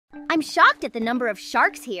I'm shocked at the number of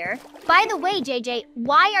sharks here. By the way, JJ,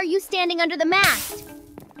 why are you standing under the mast?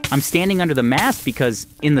 I'm standing under the mast because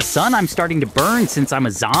in the sun I'm starting to burn since I'm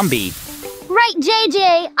a zombie. Right, JJ.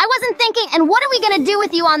 I wasn't thinking, and what are we gonna do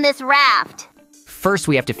with you on this raft? First,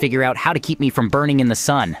 we have to figure out how to keep me from burning in the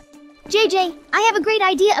sun. JJ, I have a great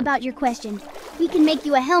idea about your question. We can make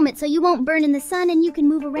you a helmet so you won't burn in the sun and you can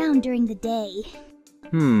move around during the day.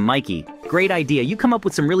 Mikey, great idea. You come up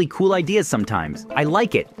with some really cool ideas sometimes. I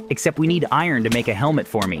like it, except we need iron to make a helmet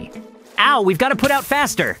for me. Ow, we've got to put out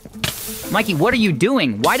faster. Mikey, what are you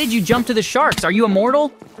doing? Why did you jump to the sharks? Are you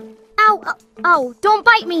immortal? Ow, don't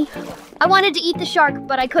bite me. I wanted to eat the shark,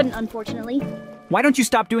 but I couldn't, unfortunately. Why don't you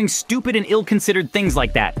stop doing stupid and ill-considered things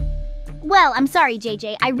like that? Well, I'm sorry,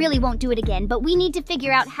 JJ. I really won't do it again, but we need to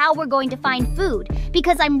figure out how we're going to find food,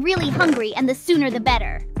 because I'm really hungry, and the sooner the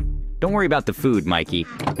better. Don't worry about the food, Mikey.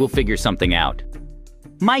 We'll figure something out.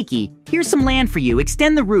 Mikey, here's some land for you.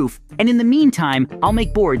 Extend the roof, and in the meantime, I'll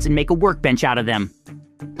make boards and make a workbench out of them.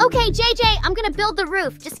 Okay, JJ, I'm gonna build the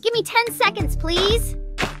roof. Just give me 10 seconds, please.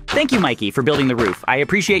 Thank you, Mikey, for building the roof. I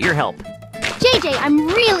appreciate your help. JJ, I'm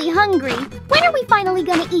really hungry. When are we finally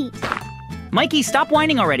gonna eat? Mikey, stop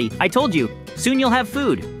whining already. I told you. Soon you'll have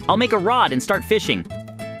food. I'll make a rod and start fishing.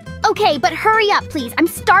 Okay, but hurry up, please. I'm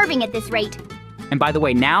starving at this rate. And by the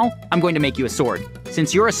way, now I'm going to make you a sword.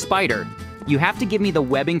 Since you're a spider, you have to give me the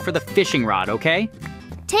webbing for the fishing rod, okay?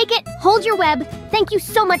 Take it, hold your web. Thank you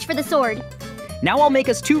so much for the sword. Now I'll make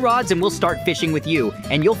us 2 rods and we'll start fishing with you,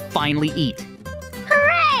 and you'll finally eat.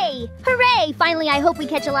 Hooray! Hooray! Finally, I hope we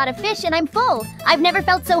catch a lot of fish and I'm full. I've never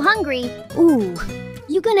felt so hungry. Ooh.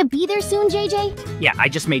 You gonna be there soon, JJ? Yeah, I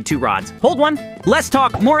just made 2 rods. Hold one. Less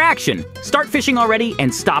talk, more action. Start fishing already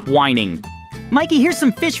and stop whining. Mikey, here's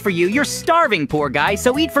some fish for you. You're starving, poor guy,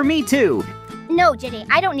 so eat for me too. No, JJ,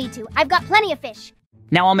 I don't need to. I've got plenty of fish.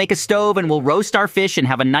 Now I'll make a stove and we'll roast our fish and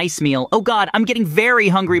have a nice meal. Oh God, I'm getting very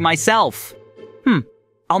hungry myself.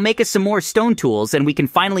 I'll make us some more stone tools and we can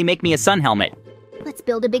finally make me a sun helmet. Let's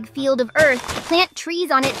build a big field of earth, plant trees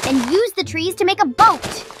on it, and use the trees to make a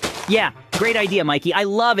boat. Yeah, great idea, Mikey. I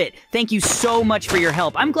love it. Thank you so much for your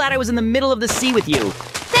help. I'm glad I was in the middle of the sea with you.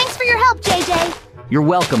 Thanks for your help, JJ. You're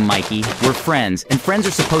welcome, Mikey. We're friends, and friends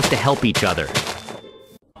are supposed to help each other.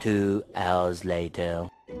 2 hours later.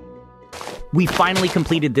 We finally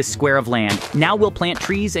completed this square of land. Now we'll plant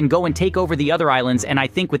trees and go and take over the other islands, and I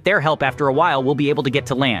think with their help after a while, we'll be able to get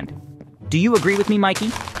to land. Do you agree with me, Mikey?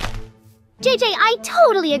 JJ, I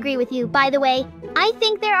totally agree with you, by the way. I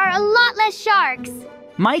think there are a lot less sharks.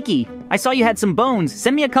 Mikey, I saw you had some bones.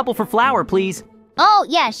 Send me a couple for flour, please. Oh,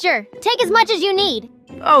 yeah, sure. Take as much as you need.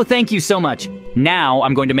 Oh, thank you so much. Now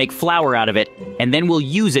I'm going to make flour out of it, and then we'll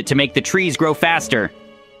use it to make the trees grow faster.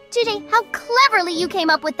 JJ, how cleverly you came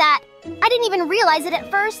up with that. I didn't even realize it at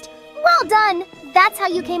first. Well done. That's how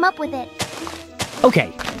you came up with it.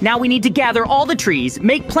 Okay, now we need to gather all the trees,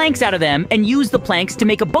 make planks out of them, and use the planks to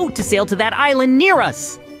make a boat to sail to that island near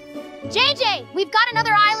us. JJ, we've got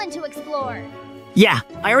another island to explore. Yeah,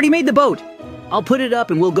 I already made the boat. I'll put it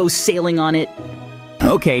up and we'll go sailing on it.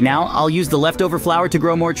 Okay, now I'll use the leftover flour to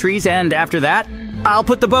grow more trees, and after that, I'll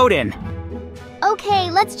put the boat in.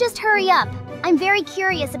 Okay, let's just hurry up. I'm very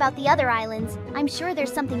curious about the other islands. I'm sure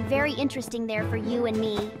there's something very interesting there for you and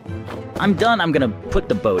me. I'm done. I'm gonna put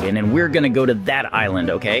the boat in, and we're gonna go to that island,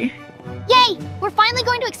 okay? Yay! We're finally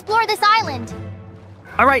going to explore this island.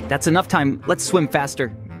 All right, that's enough time. Let's swim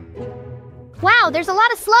faster. Wow, there's a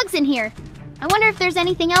lot of slugs in here. I wonder if there's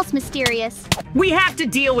anything else mysterious. We have to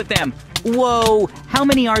deal with them! Whoa, how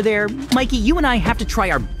many are there? Mikey, you and I have to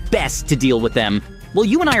try our best to deal with them. Well,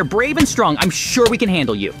 you and I are brave and strong. I'm sure we can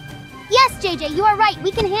handle you. Yes, JJ, you are right.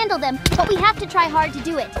 We can handle them, but we have to try hard to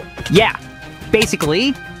do it. Yeah.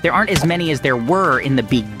 Basically, there aren't as many as there were in the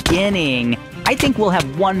beginning. I think we'll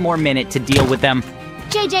have 1 more minute to deal with them.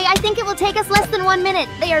 JJ, I think it will take us less than 1 minute.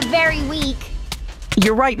 They are very weak.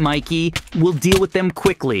 You're right, Mikey. We'll deal with them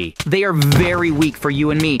quickly. They are very weak for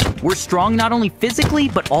you and me. We're strong not only physically,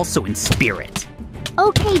 but also in spirit.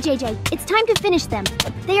 Okay, JJ, it's time to finish them.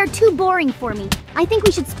 They are too boring for me. I think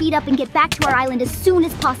we should speed up and get back to our island as soon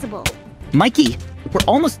as possible. Mikey, we're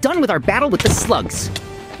almost done with our battle with the slugs.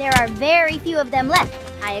 There are very few of them left.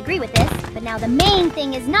 I agree with this, but now the main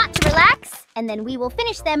thing is not to relax, and then we will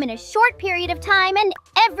finish them in a short period of time and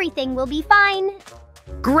everything will be fine.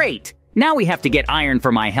 Great! Now we have to get iron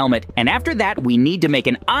for my helmet, and after that we need to make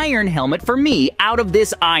an iron helmet for me out of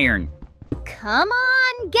this iron. Come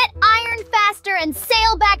on, get iron faster and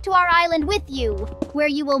sail back to our island with you, where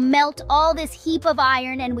you will melt all this heap of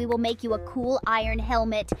iron and we will make you a cool iron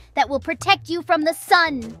helmet that will protect you from the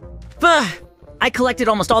sun. I collected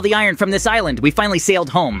almost all the iron from this island. We finally sailed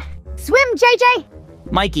home. Swim, JJ!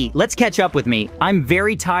 Mikey, let's catch up with me. I'm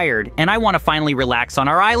very tired, and I want to finally relax on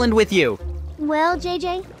our island with you. Well,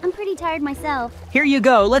 JJ, I'm pretty tired myself. Here you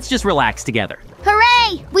go. Let's just relax together.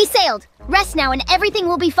 Hooray! We sailed. Rest now and everything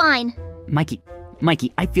will be fine.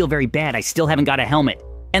 Mikey, I feel very bad. I still haven't got a helmet.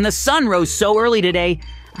 And the sun rose so early today.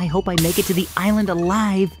 I hope I make it to the island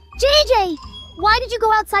alive. JJ! Why did you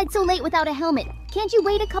go outside so late without a helmet? Can't you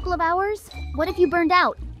wait a couple of hours? What if you burned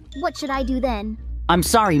out? What should I do then? I'm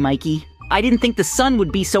sorry, Mikey. I didn't think the sun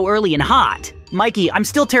would be so early and hot. Mikey, I'm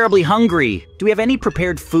still terribly hungry. Do we have any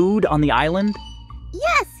prepared food on the island?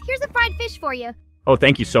 Yes, here's a fried fish for you. Oh,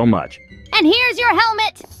 thank you so much. And here's your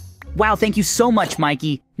helmet. Wow, thank you so much,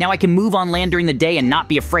 Mikey. Now I can move on land during the day and not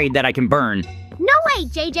be afraid that I can burn. No way,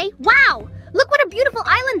 JJ. Wow! Look what a beautiful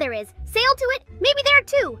island there is. Sail to it. Maybe there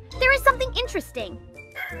too. There is something interesting.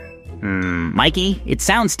 Mikey, it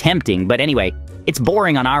sounds tempting, but anyway, it's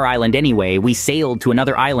boring on our island anyway. We sailed to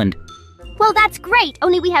another island. Well, that's great,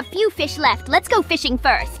 only we have few fish left. Let's go fishing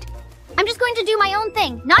first. I'm just going to do my own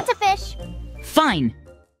thing, not to fish. Fine.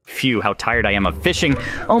 Phew, how tired I am of fishing.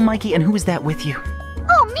 Oh, Mikey, and who is that with you?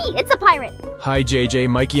 Oh, me, it's a pirate. Hi, JJ.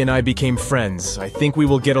 Mikey and I became friends. I think we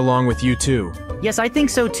will get along with you too. Yes, I think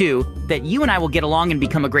so too, that you and I will get along and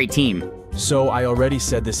become a great team. So I already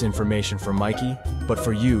said this information for Mikey, but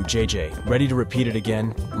for you, JJ, ready to repeat it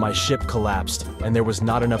again? My ship collapsed, and there was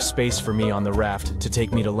not enough space for me on the raft to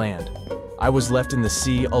take me to land. I was left in the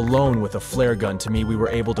sea alone with a flare gun to me we were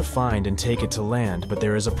able to find and take it to land, but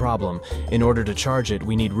there is a problem. In order to charge it,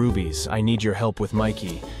 we need rubies. I need your help with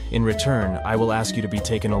Mikey. In return, I will ask you to be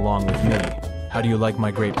taken along with me. How do you like my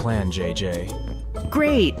great plan, JJ?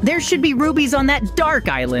 Great! There should be rubies on that dark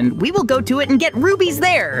island. We will go to it and get rubies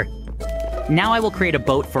there! Now I will create a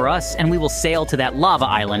boat for us, and we will sail to that lava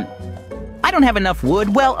island. I don't have enough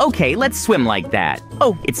wood. Well, okay, let's swim like that.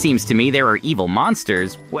 Oh, it seems to me there are evil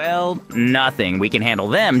monsters. Well, nothing. We can handle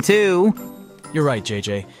them, too. You're right,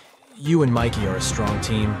 JJ. You and Mikey are a strong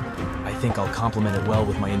team. I think I'll complement it well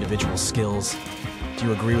with my individual skills. Do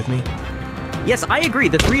you agree with me? Yes, I agree.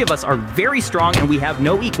 The three of us are very strong, and we have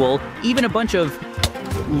no equal. Even a bunch of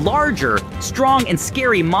larger, strong, and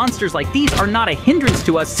scary monsters like these are not a hindrance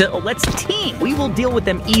to us, so let's team. We will deal with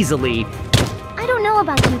them easily. I don't know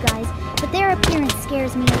about you guys, but their appearance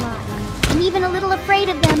scares me a lot. I'm even a little afraid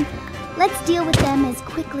of them. Let's deal with them as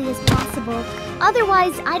quickly as possible.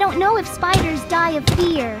 Otherwise, I don't know if spiders die of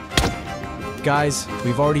fear. Guys,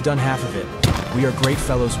 we've already done half of it. We are great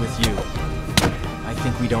fellows with you. I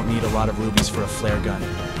think we don't need a lot of rubies for a flare gun.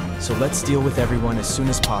 So let's deal with everyone as soon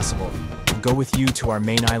as possible. And go with you to our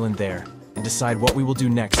main island there, and decide what we will do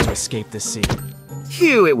next to escape this sea.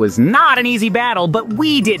 Phew, it was not an easy battle, but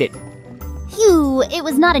we did it. Phew, it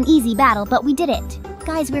was not an easy battle, but we did it.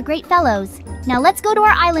 Guys, we're great fellows. Now let's go to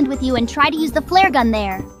our island with you and try to use the flare gun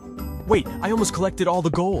there. Wait, I almost collected all the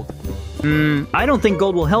gold. I don't think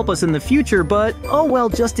gold will help us in the future, but oh well,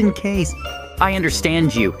 just in case. I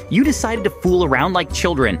understand you. You decided to fool around like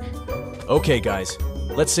children. Okay, guys,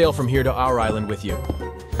 let's sail from here to our island with you.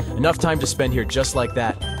 Enough time to spend here just like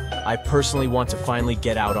that. I personally want to finally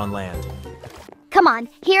get out on land. Come on,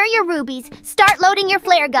 here are your rubies. Start loading your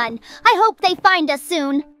flare gun. I hope they find us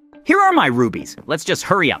soon. Here are my rubies. Let's just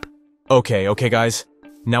hurry up. Okay, guys.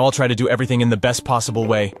 Now I'll try to do everything in the best possible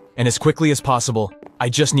way, and as quickly as possible. I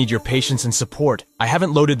just need your patience and support. I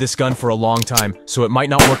haven't loaded this gun for a long time, so it might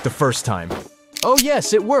not work the first time. Oh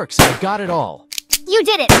yes, it works. I got it all. You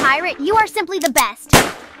did it, pirate. You are simply the best.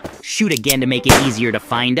 Shoot again to make it easier to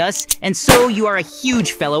find us. And so you are a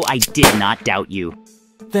huge fellow. I did not doubt you.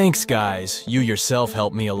 Thanks, guys. You yourself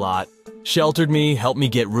helped me a lot. Sheltered me, helped me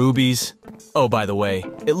get rubies. Oh, by the way,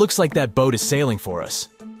 it looks like that boat is sailing for us.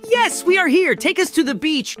 Yes, we are here. Take us to the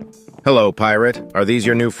beach. Hello, pirate. Are these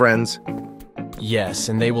your new friends? Yes,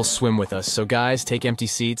 and they will swim with us. So guys, take empty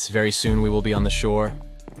seats. Very soon we will be on the shore.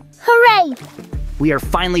 Hooray! We are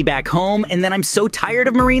finally back home, and then I'm so tired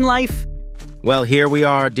of marine life. Well, here we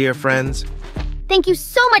are, dear friends. Thank you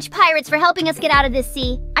so much, pirates, for helping us get out of this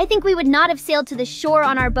sea. I think we would not have sailed to the shore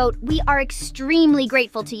on our boat. We are extremely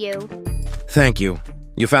grateful to you. Thank you.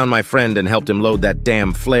 You found my friend and helped him load that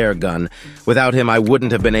damn flare gun. Without him, I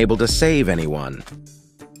wouldn't have been able to save anyone.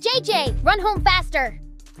 JJ, run home faster.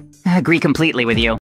 I agree completely with you.